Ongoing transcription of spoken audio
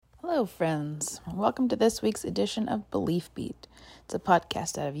Hello, friends. Welcome to this week's edition of Belief Beat. It's a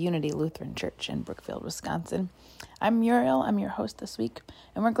podcast out of Unity Lutheran Church in Brookfield, Wisconsin. I'm Muriel. I'm your host this week,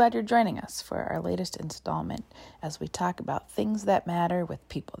 and we're glad you're joining us for our latest installment as we talk about things that matter with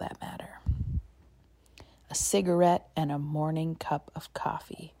people that matter. A cigarette and a morning cup of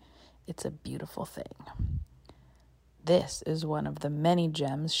coffee. It's a beautiful thing. This is one of the many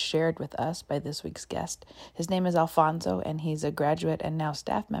gems shared with us by this week's guest. His name is Alfonso, and he's a graduate and now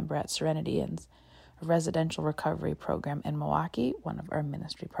staff member at Serenity Inns, a residential recovery program in Milwaukee, one of our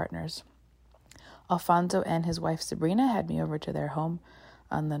ministry partners. Alfonso and his wife Sabrina had me over to their home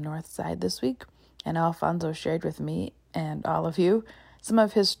on the north side this week, and Alfonso shared with me and all of you some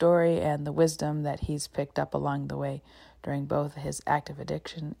of his story and the wisdom that he's picked up along the way during both his active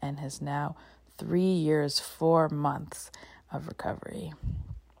addiction and his now 3 years, 4 months of recovery.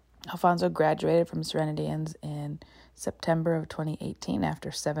 Alfonso graduated from Serenity Inns in September of 2018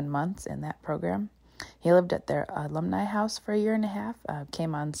 after 7 months in that program. He lived at their alumni house for a year and a half,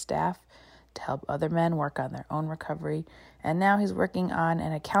 came on staff to help other men work on their own recovery, and now he's working on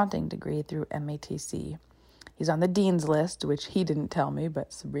an accounting degree through MATC. He's on the dean's list, which he didn't tell me,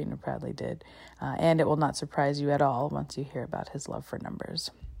 but Sabrina proudly did, and it will not surprise you at all once you hear about his love for numbers.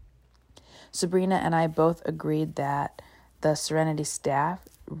 Sabrina and I both agreed that the Serenity staff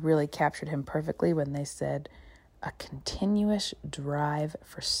really captured him perfectly when they said a continuous drive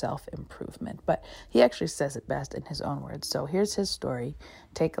for self-improvement. But he actually says it best in his own words. So here's his story.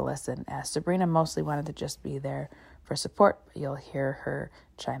 Take a listen. As Sabrina mostly wanted to just be there for support, but you'll hear her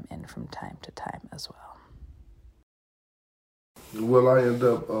chime in from time to time as well. Well, I ended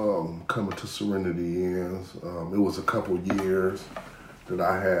up coming to Serenity Inns. It was a couple years that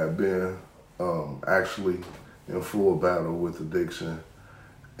I had been actually in full battle with addiction,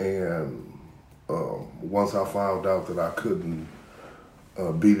 and once I found out that I couldn't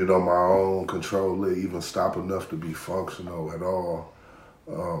beat it on my own, control it, even stop enough to be functional at all,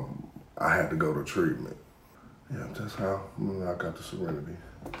 I had to go to treatment. Yeah, that's how I got to Serenity.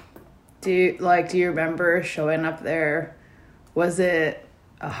 Do you remember showing up there? Was it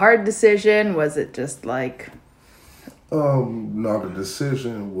a hard decision? Was it just like... No, the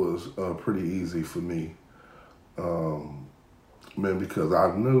decision was pretty easy for me, because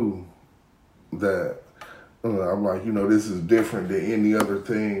I knew that, I'm like, this is different than any other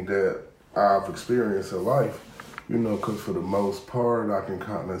thing that I've experienced in life, because for the most part, I can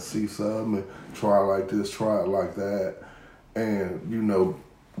kind of see something and try like this, try it like that, and,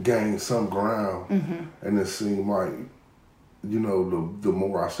 gain some ground, and it seemed like, the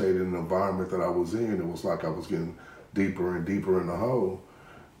more I stayed in the environment that I was in, it was like I was getting deeper and deeper in the hole.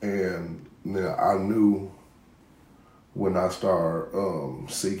 And I knew when I started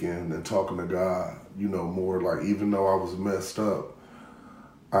seeking and talking to God, more like, even though I was messed up,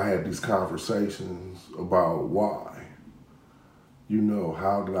 I had these conversations about why.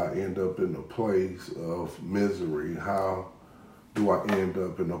 How did I end up in a place of misery? How do I end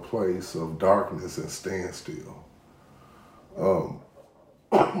up in a place of darkness and standstill?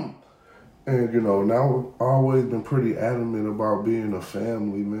 And, now I've always been pretty adamant about being a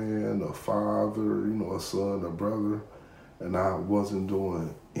family man, a father, a son, a brother. And I wasn't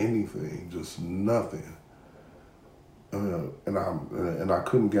doing anything, just nothing. And I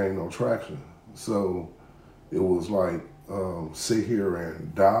couldn't gain no traction. So it was like, sit here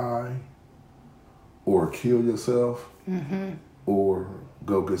and die or kill yourself or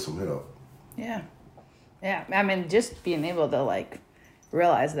go get some help. Yeah. Yeah. I mean, just being able to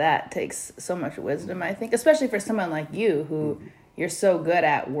realize that takes so much wisdom, I think, especially for someone like you who you're so good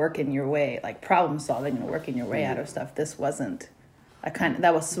at working your way, problem solving and working your way out of stuff. This wasn't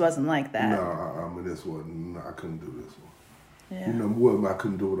wasn't like that. No, this wasn't. I couldn't do this one. Yeah. I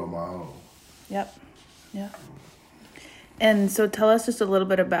couldn't do it on my own. Yep. Yeah. And so tell us just a little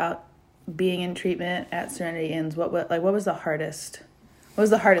bit about being in treatment at Serenity Inns. What was the hardest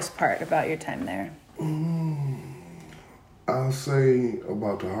part about your time there? I'll say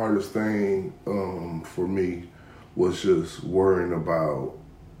about the hardest thing for me was just worrying about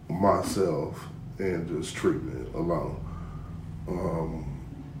myself and just treatment alone.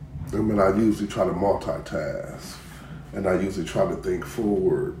 I usually try to multitask, and I usually try to think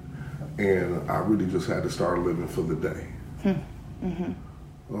forward, and I really just had to start living for the day.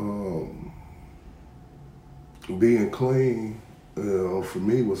 Being clean for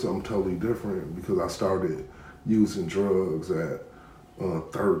me was something totally different because I started using drugs at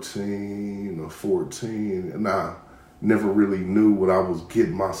 13 or 14, and I never really knew what I was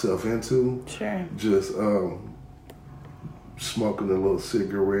getting myself into. Sure. Just smoking a little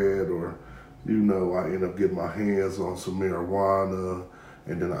cigarette, or I end up getting my hands on some marijuana,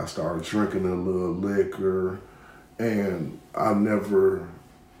 and then I started drinking a little liquor, and I never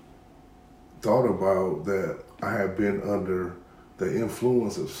thought about that I had been under the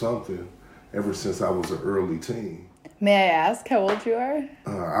influence of something ever since I was an early teen. May I ask how old you are?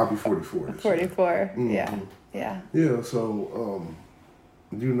 I'll be 44. 44, mm-hmm. Yeah. Yeah, so,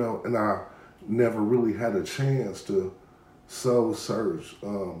 and I never really had a chance to soul search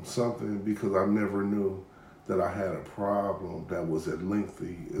something because I never knew that I had a problem that was as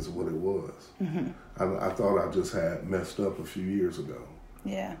lengthy as what it was. Mm-hmm. I thought I just had messed up a few years ago.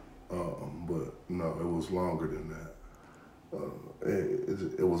 Yeah. But no, it was longer than that.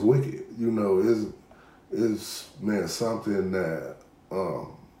 It was wicked. It's something that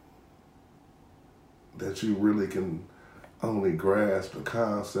that you really can only grasp the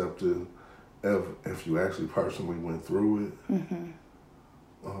concept of if you actually personally went through it. Mm-hmm.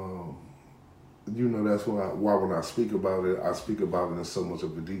 That's why when I speak about it, I speak about it in so much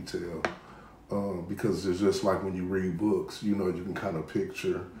of the detail. Because it's just like when you read books, you can kind of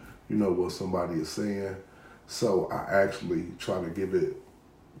picture, what somebody is saying. So I actually try to give it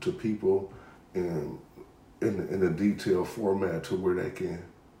to people in a detailed format to where they can,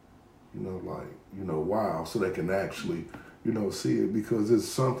 wow, so they can actually, see it, because it's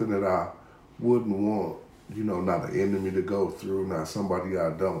something that I wouldn't want, not an enemy to go through, not somebody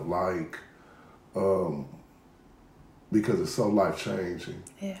I don't like, because it's so life-changing.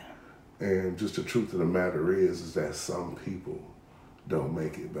 Yeah. And just the truth of the matter is that some people don't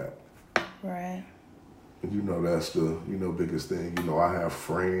make it back. Right. And that's the, biggest thing. I have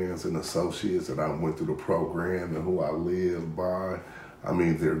friends and associates that I went through the program and who I live by. I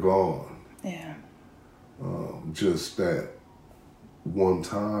mean, they're gone. Yeah. Just that one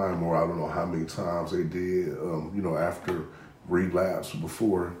time, or I don't know how many times they did, after relapse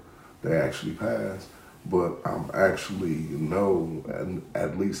before they actually passed. But I actually know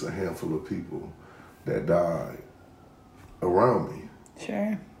at least a handful of people that died around me.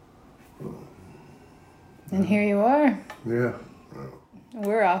 Sure. And here you are. Yeah.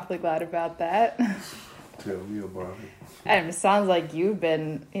 We're awfully glad about that. Tell me about it. And it sounds like you've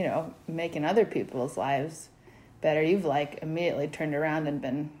been, making other people's lives better. You've immediately turned around and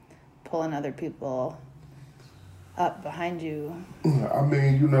been pulling other people up behind you. I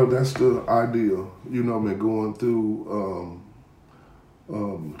mean, that's the ideal. Me going through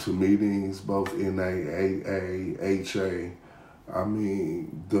to meetings, both NA, AA, HA. I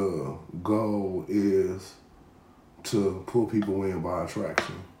mean, the goal is to pull people in by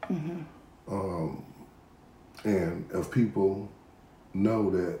attraction. Mm-hmm. And if people know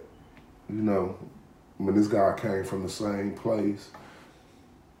that, when this guy came from the same place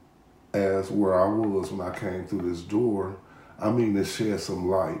as where I was when I came through this door, I mean, to shed some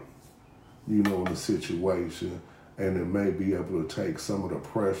light, in the situation, and it may be able to take some of the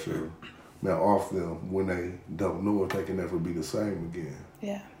pressure off them when they don't know if they can ever be the same again.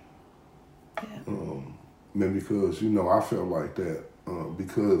 Yeah. Because, I felt like that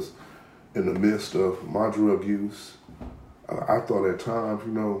because in the midst of my drug use, I thought at times,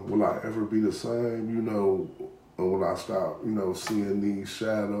 will I ever be the same, when I stop, seeing these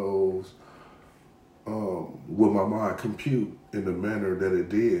shadows, will my mind compute in the manner that it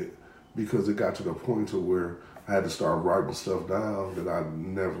did? Because it got to the point to where I had to start writing stuff down that I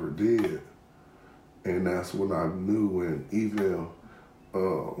never did. And that's when I knew, and even,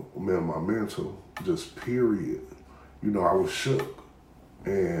 my mental, just period, I was shook.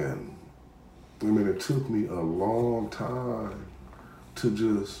 And, it took me a long time to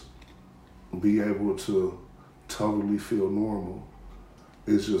just be able to totally feel normal.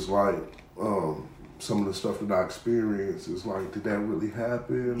 It's just like some of the stuff that I experienced is like, did that really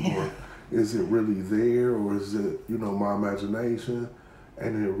happen? Yeah. Or is it really there? Or is it, my imagination?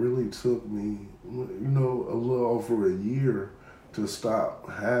 And it really took me, a little over a year to stop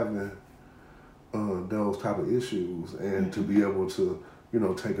having those type of issues and to be able to,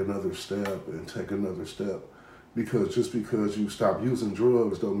 take another step. Because just because you stop using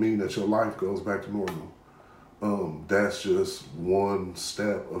drugs don't mean that your life goes back to normal. That's just one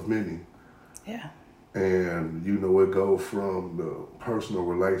step of many. Yeah. And, it go from the personal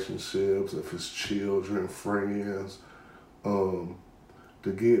relationships, if it's children, friends, to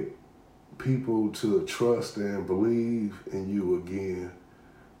get people to trust and believe in you again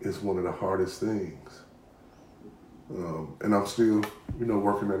is one of the hardest things. And I'm still,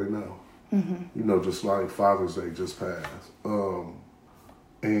 working at it now. Mm-hmm. Just like Father's Day just passed.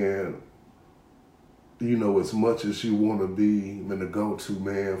 And, as much as you want to be the go-to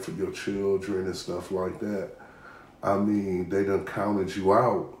man for your children and stuff like that, I mean, they done counted you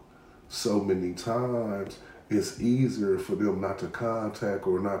out so many times, it's easier for them not to contact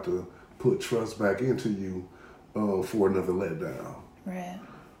or not to put trust back into you for another letdown. Right.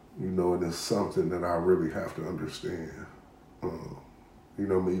 You know, and it's something that I really have to understand. You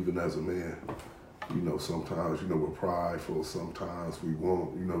know, even as a man, you know, sometimes, you know, we're prideful. Sometimes we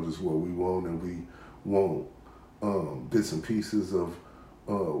want, you know, just what we want, and we want bits and pieces of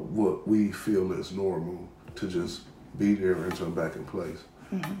what we feel is normal to just be there and jump back in place.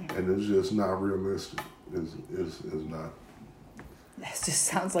 Mm-hmm. And it's just not realistic. It's not. That just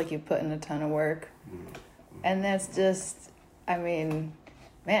sounds like you put in a ton of work. Mm-hmm. And that's just, I mean,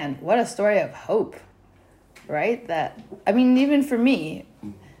 man, what a story of hope, right? That, I mean, even for me,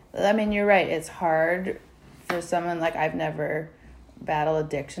 I mean, you're right. It's hard for someone, like, I've never battled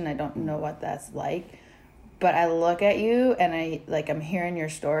addiction. I don't know what that's like. But I look at you and I'm hearing your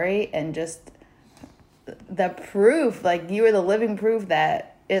story, and just the proof, like, you are the living proof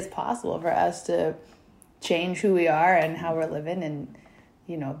that it's possible for us to change who we are and how we're living and,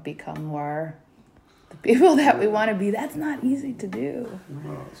 you know, become more the people that we want to be. That's not easy to do.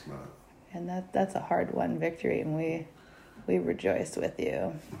 No, it's not. And that's a hard-won victory, and we rejoice with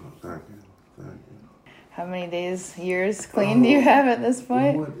you. Thank you. How many days, years clean do you have at this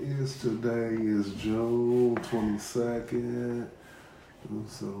point? What is today is June 22nd.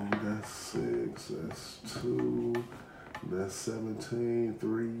 So that's 6, that's 2, that's 17,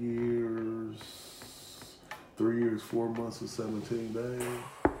 3 years. 3 years, 4 months, and 17 days.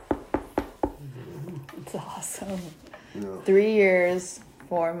 It's awesome. Yeah. 3 years,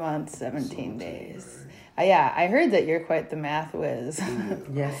 4 months, 17 days. Yeah, I heard that you're quite the math whiz.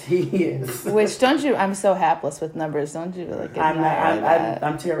 Yes, he is. Which, don't you? I'm so hapless with numbers. Don't you like?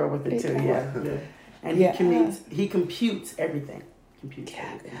 I'm terrible with it too. Yeah. And he computes everything.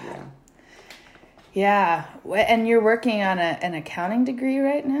 Yeah, and you're working on an accounting degree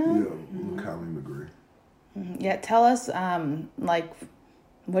right now. Yeah, accounting degree. Mm-hmm. Yeah, tell us, like,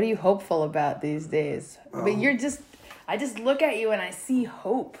 what are you hopeful about these days? But I just look at you and I see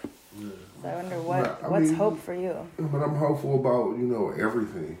hope. Yeah. So I wonder what's hope for you? But I'm hopeful about, you know,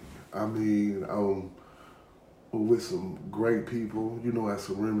 everything. I mean, with some great people, you know, at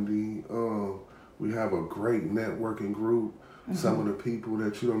Serenity, we have a great networking group. Mm-hmm. Some of the people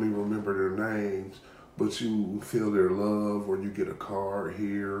that you don't even remember their names, but you feel their love, or you get a card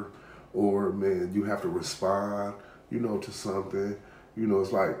here, or, man, you have to respond, you know, to something. You know,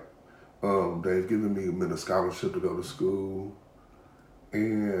 it's like they've given me a scholarship to go to school,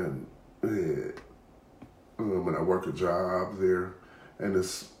 and when I work a job there, and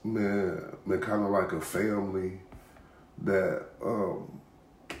it's, man, kind of like a family that,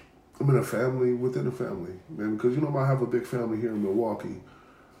 I'm in a family within a family, man, because, you know, I have a big family here in Milwaukee,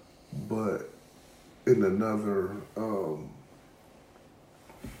 but in another, I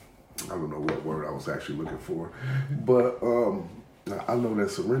don't know what word I was actually looking for, but I know that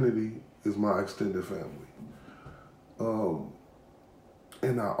Serenity is my extended family.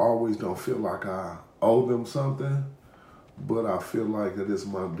 And I always don't feel like I owe them something, but I feel like that it's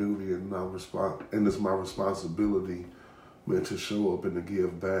my duty and it's my responsibility, man, to show up and to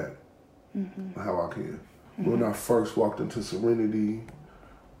give back how I can. Mm-hmm. When I first walked into Serenity,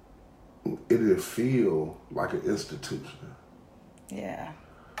 it didn't feel like an institution. Yeah.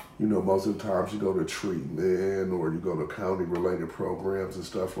 You know, most of the times you go to treatment or you go to county-related programs and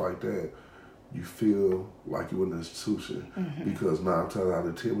stuff like that, you feel like you're in an institution because 9 times out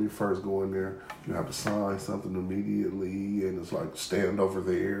of 10, when you first go in there, you have to sign something immediately, and it's like stand over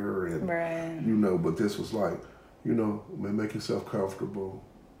there, and right. You know. But this was like, you know, man, make yourself comfortable.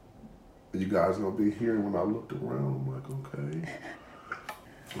 You guys gonna be here. When I looked around, I'm like, okay.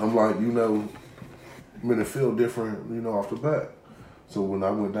 I'm like, you know, I mean, it feel different, you know, off the bat. So when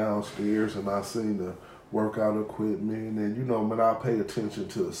I went downstairs and I seen the workout equipment, and, you know, man, I pay attention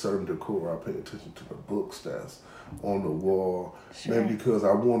to a certain decor. I pay attention to the books that's on the wall, sure. Man, because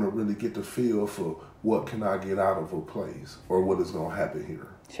I want to really get the feel for what can I get out of a place or what is going to happen here.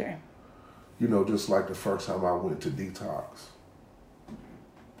 Sure. You know, just like the first time I went to Detox,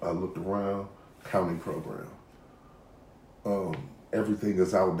 I looked around, county program. Everything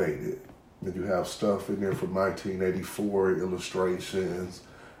is outdated. And you have stuff in there from 1984, illustrations,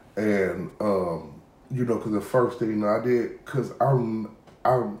 and you know, because the first thing I did, because I'm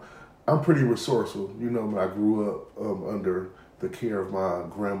pretty resourceful. You know, I grew up under the care of my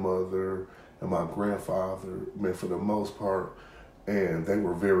grandmother and my grandfather, man, for the most part, and they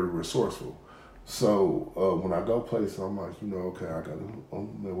were very resourceful. So when I go places, I'm like, you know, okay, I got to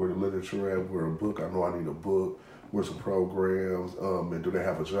where the literature at, where a book, I know I need a book, where some programs, and do they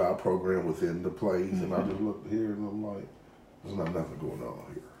have a job program within the place? And I just look here and I'm like, there's not nothing going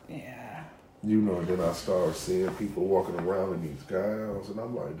on here. Yeah. You know, then I started seeing people walking around in these gowns, and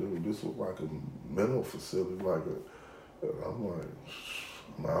I'm like, dude, this looks like a mental facility. I'm like,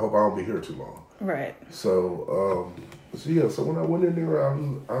 I hope I don't be here too long. Right. So, so when I went in there,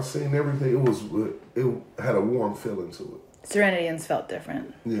 I seen everything. It had a warm feeling to it. Serenity Inns felt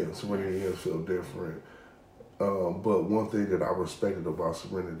different. Yeah, Serenity Inns felt different. But one thing that I respected about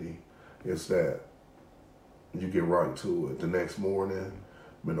Serenity is that you get right to it. The next morning,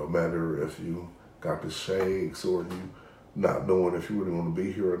 no matter if you got the shakes or you not knowing if you really want to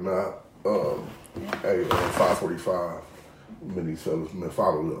be here or not, hey, 5:45, these fellas,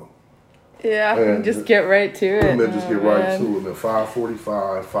 follow them. Yeah, and just get right to it. And then just get right to it. And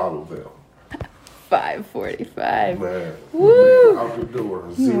 5:45, follow them. 5:45. Man, woo! Out the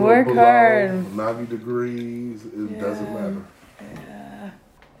door. Zero work below, hard. 90 degrees. It doesn't matter. Yeah.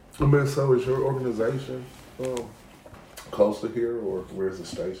 I mean, so is your organization close to here, or where's the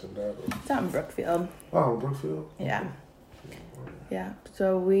station at? It's out in Brookfield. Oh, Brookfield. Yeah. Yeah.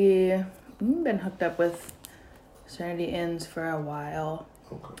 So we've been hooked up with Serenity Inns for a while.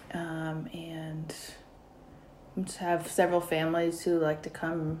 Okay. And just have several families who like to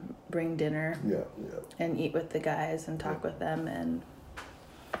come bring dinner and eat with the guys and talk with them. And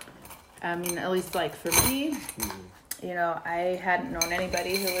I mean, at least like for me, you know, I hadn't known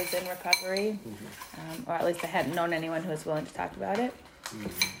anybody who was in recovery, or at least I hadn't known anyone who was willing to talk about it.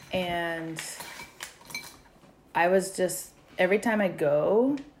 And I was just, every time I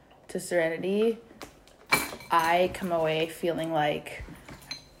go to Serenity, I come away feeling like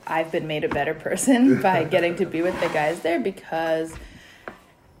I've been made a better person by getting to be with the guys there, because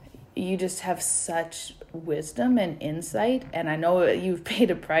you just have such wisdom and insight, and I know you've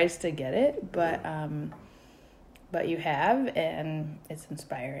paid a price to get it, but you have, and it's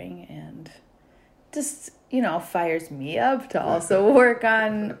inspiring, and just, you know, fires me up to also work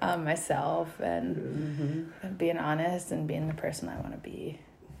on myself and being honest and being the person I want to be.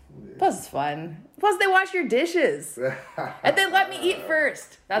 Plus, it's fun. Plus, they wash your dishes. And they let me eat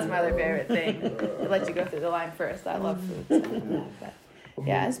first. That's my other favorite thing. They let you go through the line first. I love food. So, but,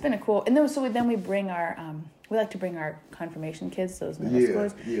 yeah, it's been a cool. And then we bring our, we like to bring our confirmation kids, those middle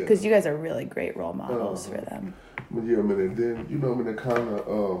schoolers, because you guys are really great role models for them. Yeah, I mean, and then, you know, I mean, it kind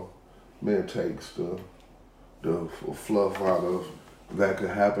of, takes the fluff out of that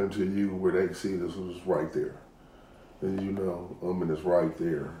could happen to you, where they see this was right there. And, you know, and it's right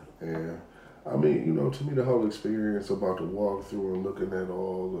there. And, I mean, you know, to me, the whole experience about the walkthrough and looking at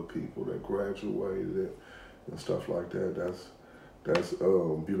all the people that graduated and stuff like that, that's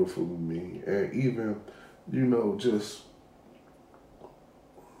beautiful to me. And even, you know, just,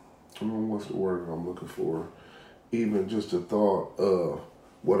 I don't know what's the word I'm looking for, even just the thought of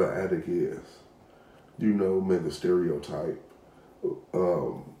what an addict is. You know, man, the stereotype,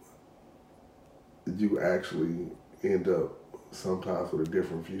 you actually end up sometimes with a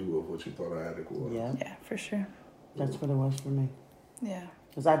different view of what you thought an addict was. Yeah, for sure. That's what it was for me. Yeah.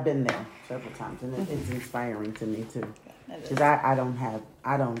 Because I've been there several times, and it's inspiring to me too. Because I don't have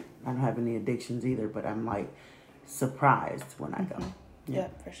any addictions either, but I'm like surprised when I go. Yeah,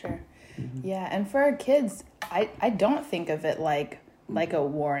 for sure. Yeah, and for our kids, I don't think of it like a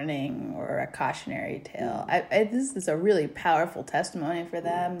warning or a cautionary tale. This is a really powerful testimony for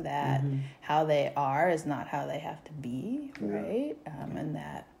them that how they are is not how they have to be, right? And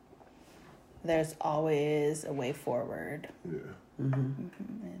that there's always a way forward. Yeah.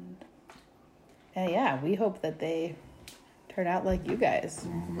 And yeah, we hope that they turn out like you guys,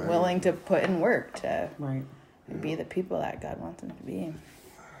 willing to put in work to be the people that God wants them to be.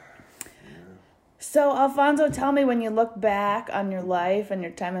 So, Alfonso, tell me, when you look back on your life and your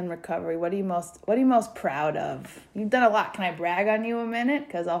time in recovery, what are you most proud of? You've done a lot. Can I brag on you a minute?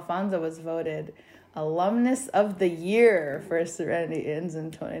 Because Alfonso was voted Alumnus of the Year for Serenity Inns in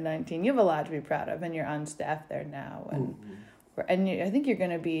 2019. You have a lot to be proud of, and you're on staff there now. And I think you're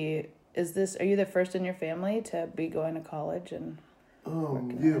going to be. Are you the first in your family to be going to college and?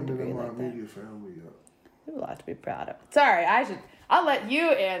 Yeah, in my immediate family. You have a lot to be proud of. Sorry, I'll let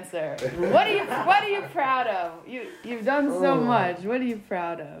you answer. What are you proud of? You've done so much. What are you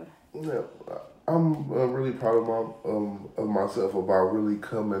proud of? Yeah, I'm really proud of myself about really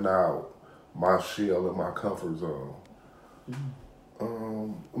coming out my shell and my comfort zone. I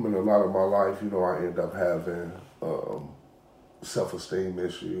mean, a lot of my life, you know, I end up having self-esteem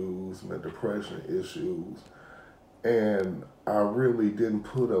issues and depression issues, and I really didn't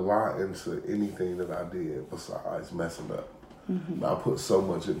put a lot into anything that I did besides messing up. I put so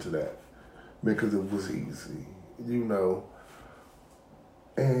much into that because it was easy, you know.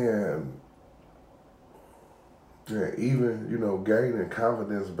 And even, you know, gaining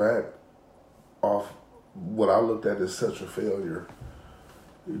confidence back off what I looked at as such a failure,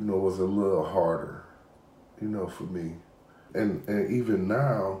 was a little harder, for me. And even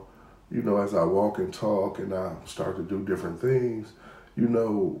now, as I walk and talk and I start to do different things,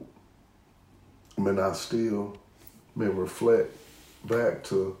 I still may reflect back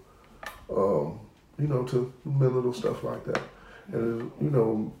to, to little stuff like that. And,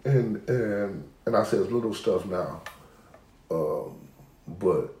 and I say it's little stuff now,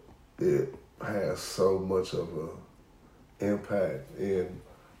 but it has so much of a impact in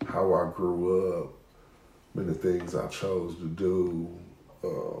how I grew up, and the things I chose to do,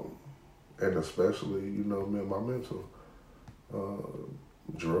 and especially, my mental.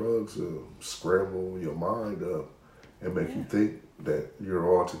 Drugs scramble your mind up and make you think that you're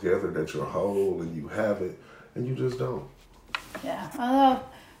all together, that you're whole and you have it, and you just don't. Yeah, although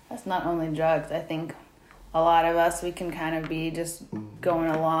that's not only drugs. I think a lot of us, we can kind of be just going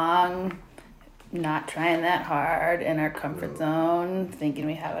along, not trying that hard in our comfort zone, thinking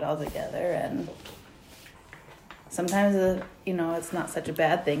we have it all together. And sometimes, it's not such a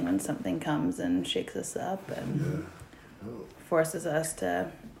bad thing when something comes and shakes us up and forces us to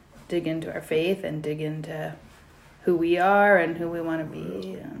dig into our faith and dig into who we are and who we want to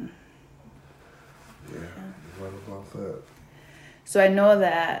be. And, What about that? So I know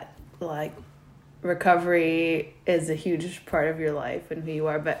that, recovery is a huge part of your life and who you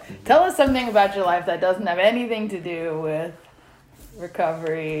are, but tell us something about your life that doesn't have anything to do with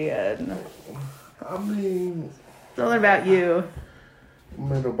recovery. And something about you.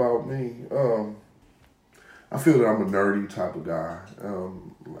 About me. I feel that I'm a nerdy type of guy.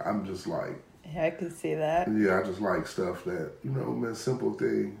 I'm just like... Yeah, I can see that. Yeah, I just like stuff that, simple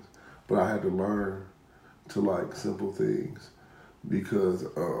things. But I had to learn to like simple things because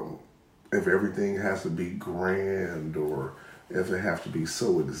if everything has to be grand or if it has to be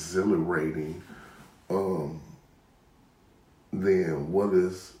so exhilarating, then what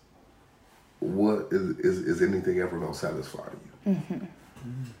is anything ever going to satisfy you?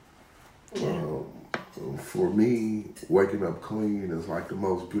 Mm-hmm. For me, waking up clean is like the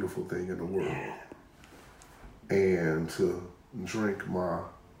most beautiful thing in the world. And to drink my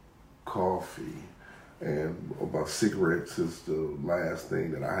coffee and my cigarettes is the last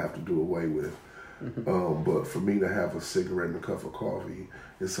thing that I have to do away with. But for me to have a cigarette and a cup of coffee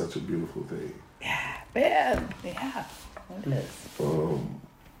is such a beautiful thing. Yeah, man. Yeah, it is.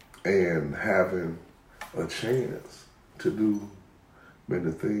 And having a chance to do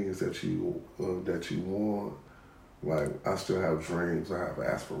many things that you want. Like, I still have dreams, I have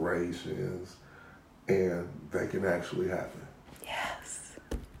aspirations, and they can actually happen. Yes.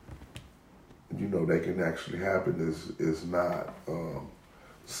 They can actually happen is not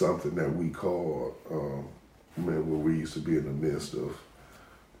something that we call, when we used to be in the midst of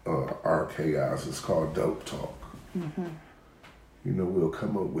our chaos. It's called dope talk. Mm-hmm. We'll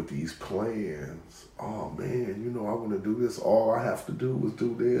come up with these plans. Oh man, I want to do this. All I have to do is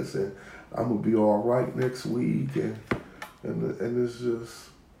do this, and I'm gonna be all right next week. And it's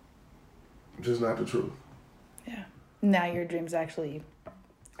just not the truth. Yeah. Now your dreams actually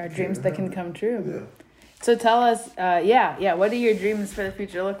are dreams that can come true. Yeah. So tell us, what do your dreams for the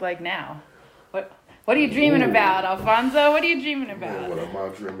future look like now? What are you dreaming about, Alfonso? What are you dreaming about? Man, what am I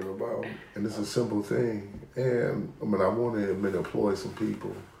dreaming about? And it's a simple thing. And I want to employ some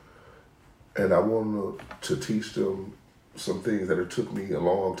people. And I want to teach them some things that it took me a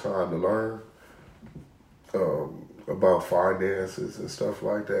long time to learn about finances and stuff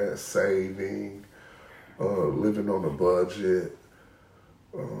like that, saving, living on a budget,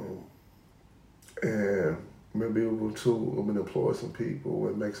 and maybe able to employ some people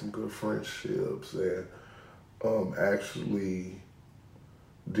and make some good friendships and actually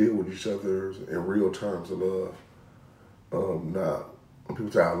deal with each other in real terms of love. Not when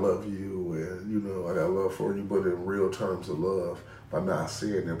people say I love you and I got love for you, but in real terms of love, by not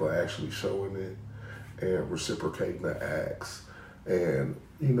saying it but actually showing it and reciprocating the acts. And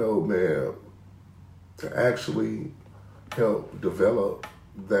man, to actually help develop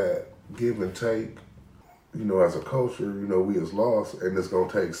that give and take, as a culture, we is lost, and it's gonna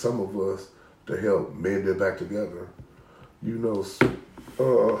take some of us to help mend it back together. Excuse me.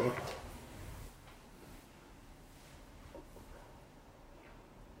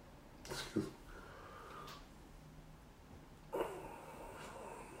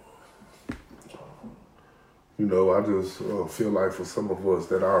 I just feel like for some of us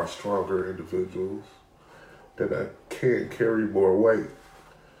that are stronger individuals, that I can't carry more weight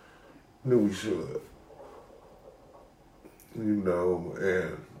than we should. And a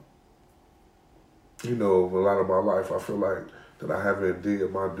lot of my life I feel like that I haven't did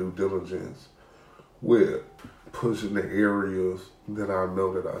my due diligence with pushing the areas that I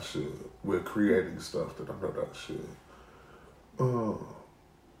know that I should, with creating stuff that I know that I should.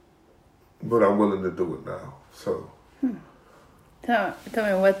 But I'm willing to do it now. So, Tell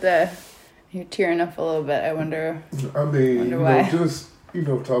me what you're tearing up a little bit. I wonder. I mean, why. Just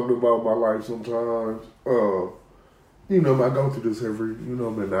talking about my life sometimes. I go through this every,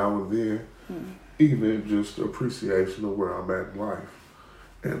 now and then. Even just appreciation of where I'm at in life.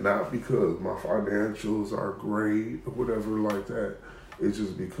 And not because my financials are great or whatever like that. It's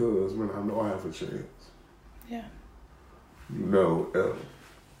just because, I know I have a chance. Yeah.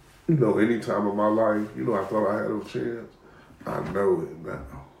 Any time of my life, I thought I had a chance. I know it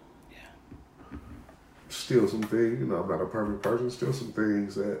now. Yeah. Still some things, I'm not a perfect person. Still some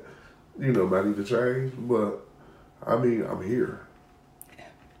things that, might need to change. But, I'm here.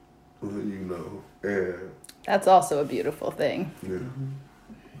 Yeah. And that's also a beautiful thing. Yeah.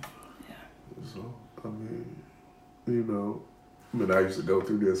 So, I used to go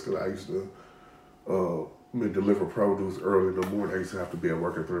through this because I used to deliver produce early in the morning. I used to have to be at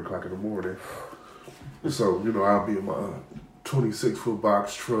work at 3 o'clock in the morning. So, I'll be in my 26-foot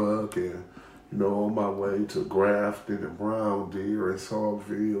box truck and, on my way to Grafton and Brown Deer and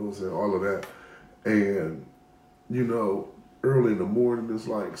Saltville and all of that. And, early in the morning it's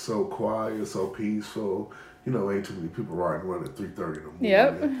like so quiet, so peaceful. Ain't too many people riding around at 3:30 in the morning.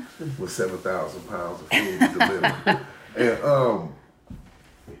 Yep. With 7,000 pounds of food to deliver. And,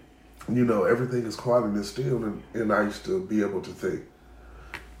 everything is quiet and still. And I used to be able to think,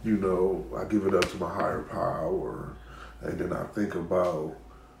 I give it up to my higher power. And then I think about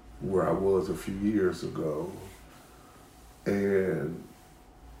where I was a few years ago. And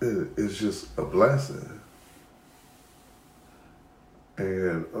it's just a blessing.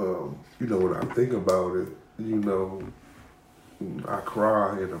 And, when I think about it, I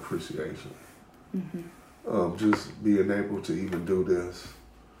cry in appreciation. Just being able to even do this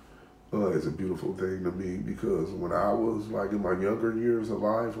is a beautiful thing to me, because when I was like in my younger years of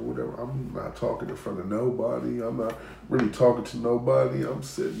life or whatever, I'm not talking in front of nobody. I'm not really talking to nobody. I'm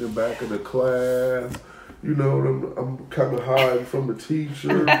sitting in the back of the class. I'm kind of hiding from the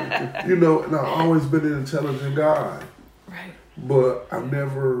teacher. And I've always been an intelligent guy. Right. But I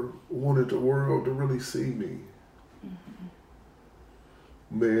never wanted the world to really see me.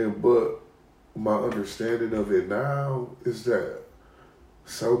 Man, but my understanding of it now is that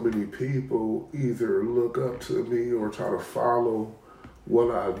so many people either look up to me or try to follow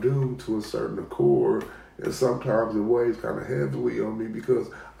what I do to a certain accord, and sometimes it weighs kind of heavily on me because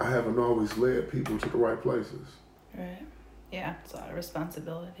I haven't always led people to the right places. Right. Yeah, it's a lot of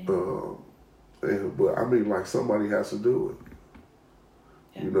responsibility. But somebody has to do it.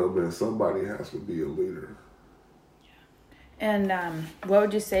 Yeah. Somebody has to be a leader. And what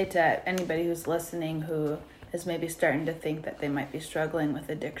would you say to anybody who's listening who is maybe starting to think that they might be struggling with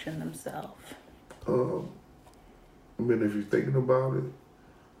addiction themselves? If you're thinking about it,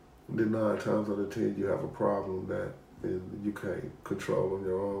 then 9 times out of 10 you have a problem that you can't control on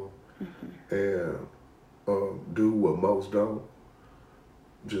your own. And do what most don't.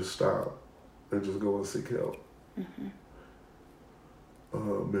 Just stop and just go and seek help.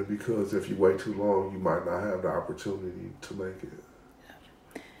 And because if you wait too long, you might not have the opportunity to make it.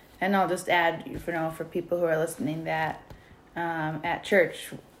 And I'll just add, for people who are listening, that at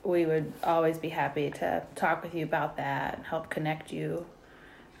church we would always be happy to talk with you about that and help connect you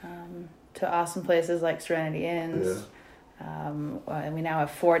to awesome places like Serenity Inns. Yeah. We now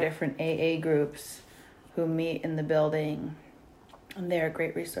have 4 different AA groups who meet in the building, and they're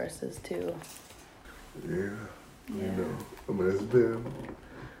great resources too. Yeah. It's been,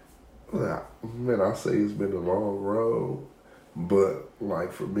 I say it's been a long road, but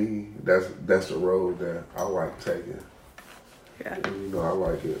like for me, that's the road that I like taking. Yeah. And, I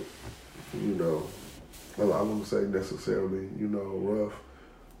like it, I wouldn't say necessarily, rough,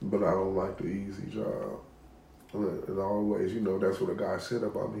 but I don't like the easy job. And always, that's what a guy said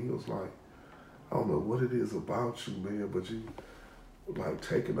about me. He was like, I don't know what it is about you, man, but you like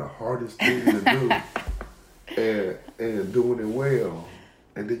taking the hardest thing to do. And doing it well,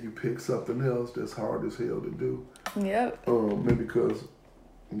 and then you pick something else that's hard as hell to do. Yep. Because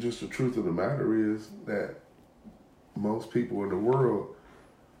just the truth of the matter is that most people in the world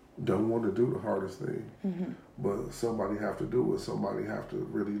don't want to do the hardest thing. But somebody have to do it. Somebody have to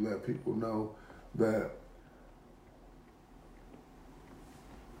really let people know that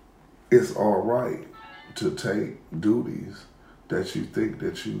it's all right to take duties that you think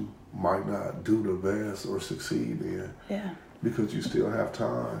that you might not do the best or succeed in. Yeah. Because you still have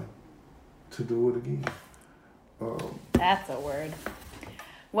time to do it again. That's a word.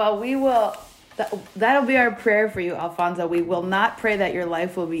 Well, we will that'll be our prayer for you, Alfonso. We will not pray that your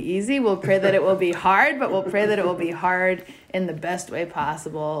life will be easy. We'll pray that it will be hard, but we'll pray that it will be hard in the best way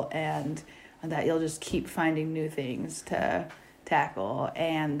possible, and that you'll just keep finding new things to tackle,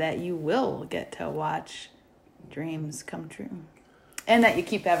 and that you will get to watch dreams come true. And that you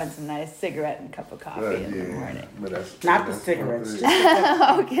keep having some nice cigarette and cup of coffee in the morning. Not the cigarettes.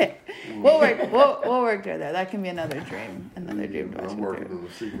 Okay, we'll work there. That can be another dream. I'm working on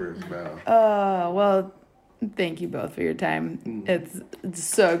the cigarettes now. Well, thank you both for your time. It's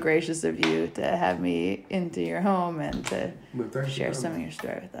so gracious of you to have me into your home and to share some of your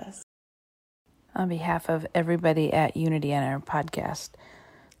story with us. On behalf of everybody at Unity and our podcast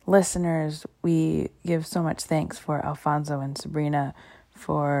listeners, we give so much thanks for Alfonso and Sabrina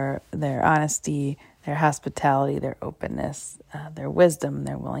for their honesty, their hospitality, their openness, their wisdom,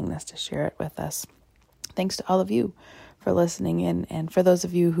 their willingness to share it with us. Thanks to all of you for listening in, and for those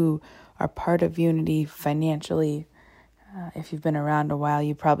of you who are part of Unity financially, if you've been around a while,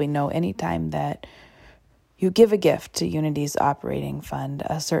 you probably know anytime that you give a gift to Unity's operating fund,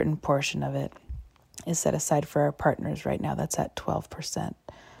 a certain portion of it is set aside for our partners right now. That's at 12%.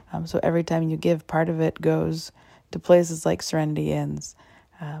 So every time you give, part of it goes to places like Serenity Inns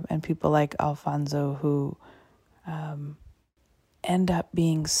and people like Alfonso, who end up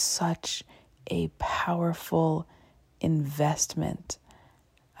being such a powerful investment,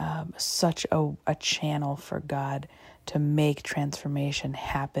 such a channel for God to make transformation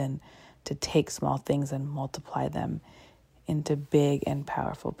happen, to take small things and multiply them into big and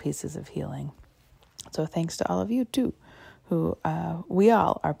powerful pieces of healing. So thanks to all of you too, who we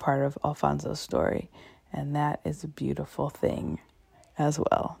all are part of Alfonso's story, and that is a beautiful thing as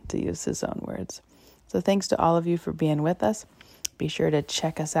well, to use his own words. So thanks to all of you for being with us. Be sure to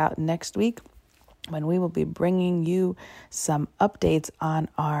check us out next week when we will be bringing you some updates on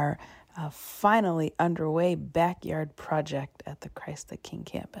our finally underway backyard project at the Christ the King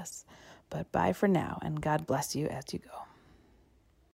campus. But bye for now, and God bless you as you go.